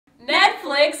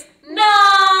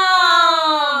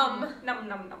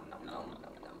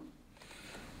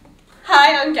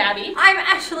Gabby. I'm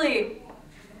Ashley.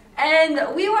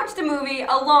 And we watched a movie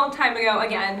a long time ago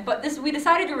again, but we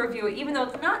decided to review it even though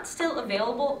it's not still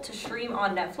available to stream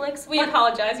on Netflix. We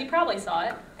apologize, you probably saw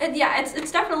it. Yeah,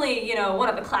 it's definitely, you know, one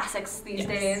of the classics these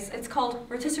days. It's called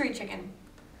Rotisserie Chicken.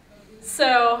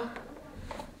 So,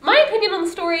 my opinion on the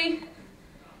story,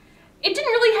 it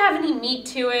didn't really have any meat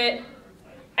to it.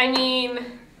 I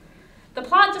mean, the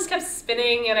plot just kept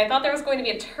spinning and I thought there was going to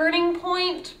be a turning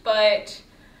point, but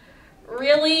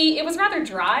really, it was rather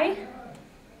dry.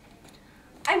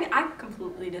 I mean, I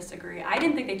completely disagree. I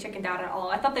didn't think they chickened out at all.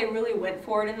 I thought they really went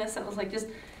for it in this. It was like just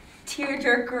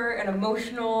tearjerker and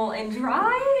emotional and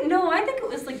dry. No, I think it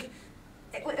was like,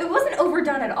 it wasn't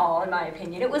overdone at all, in my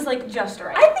opinion. It was like just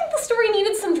right. I think the story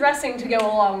needed some dressing to go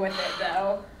along with it,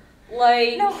 though.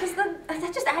 Like, no, because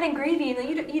that's just adding gravy,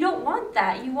 and you don't want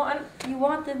that. You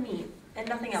want the meat and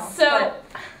nothing else. So,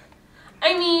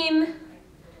 I mean,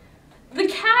 the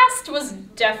cast was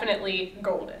definitely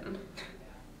golden.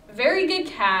 Very good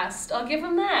cast, I'll give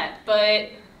them that, but,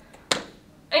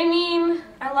 I mean...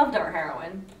 I loved our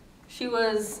heroine. She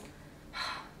was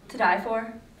to die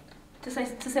for, to say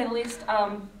the least.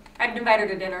 I'd invite her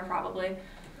to dinner, probably.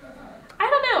 I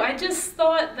don't know, I just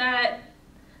thought that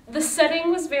the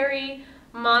setting was very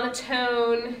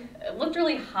monotone, it looked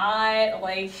really hot,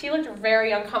 like, she looked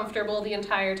very uncomfortable the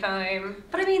entire time.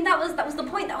 But I mean, that was the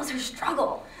point, that was her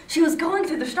struggle. She was going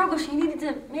through the struggle, she needed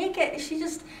to make it, she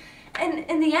just... And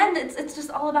in the end, it's just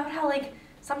all about how, like,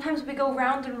 sometimes we go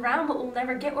round and round, but we'll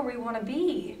never get where we want to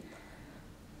be.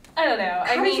 I don't know.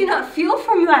 How did you not feel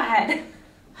from that?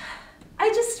 I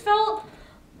just felt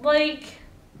like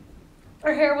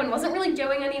our heroine wasn't really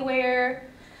going anywhere.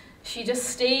 She just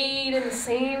stayed in the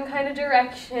same kind of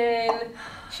direction.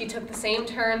 She took the same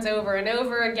turns over and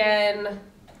over again.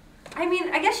 I mean,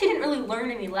 I guess she didn't really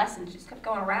learn any lessons. She just kept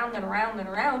going around and around and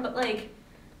around, but, like,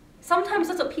 sometimes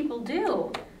that's what people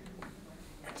do.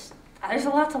 There's a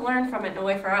lot to learn from it in a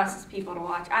way for us as people to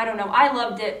watch. I don't know. I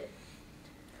loved it.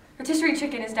 Rotisserie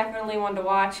Chicken is definitely one to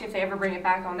watch if they ever bring it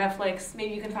back on Netflix.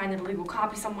 Maybe you can find an illegal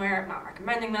copy somewhere. I'm not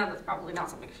recommending that. That's probably not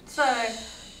something I should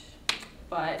say.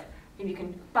 But maybe you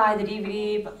can buy the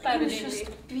DVD. But it was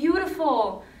just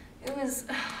beautiful. It was...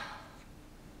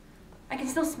 I can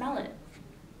still smell it.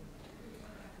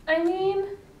 I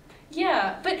mean,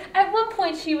 yeah. But at one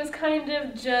point she was kind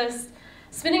of just...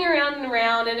 spinning around and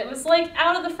around, and it was like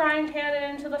out of the frying pan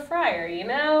and into the fryer, you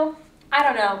know? I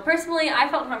don't know. Personally, I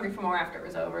felt hungry for more after it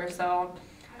was over, so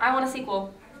I want a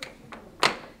sequel.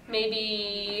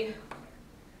 Maybe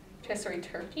Rotisserie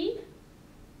Turkey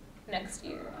next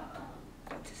year.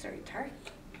 Rotisserie Turkey?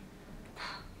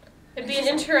 It'd be an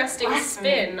interesting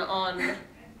spin on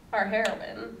our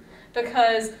heroine,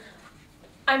 because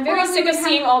I'm very sick of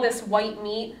seeing all this white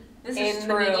meat in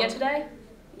the media today.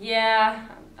 Yeah.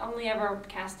 Only ever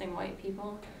casting white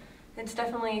people. It's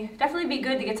definitely be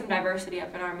good to get some diversity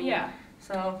up in our media. Yeah.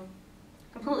 So,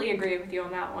 completely agree with you on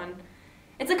that one.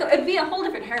 It's like it'd be a whole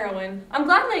different heroine. I'm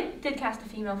glad they did cast a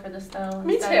female for this though.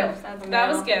 Me too. That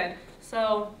was good.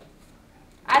 So,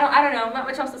 I don't know. Not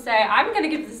much else to say. I'm gonna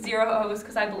give this 0 O's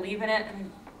because I believe in it and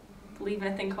I believe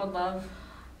in a thing called love.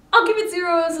 I'll give it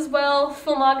 0 O's as well.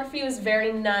 Filmography was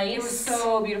very nice. It was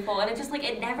so beautiful, and it just like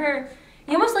it never.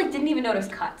 You almost like didn't even notice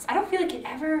cuts. I don't feel like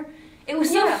it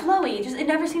was so flowy. It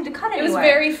never seemed to cut anywhere. It was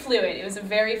very fluid. It was a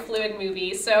very fluid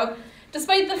movie. So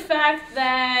despite the fact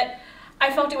that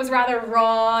I felt it was rather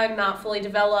raw and not fully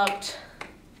developed,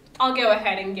 I'll go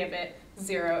ahead and give it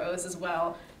 0 O's as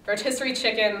well. Rotisserie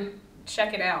Chicken,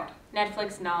 check it out.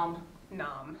 Netflix nom.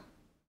 Nom.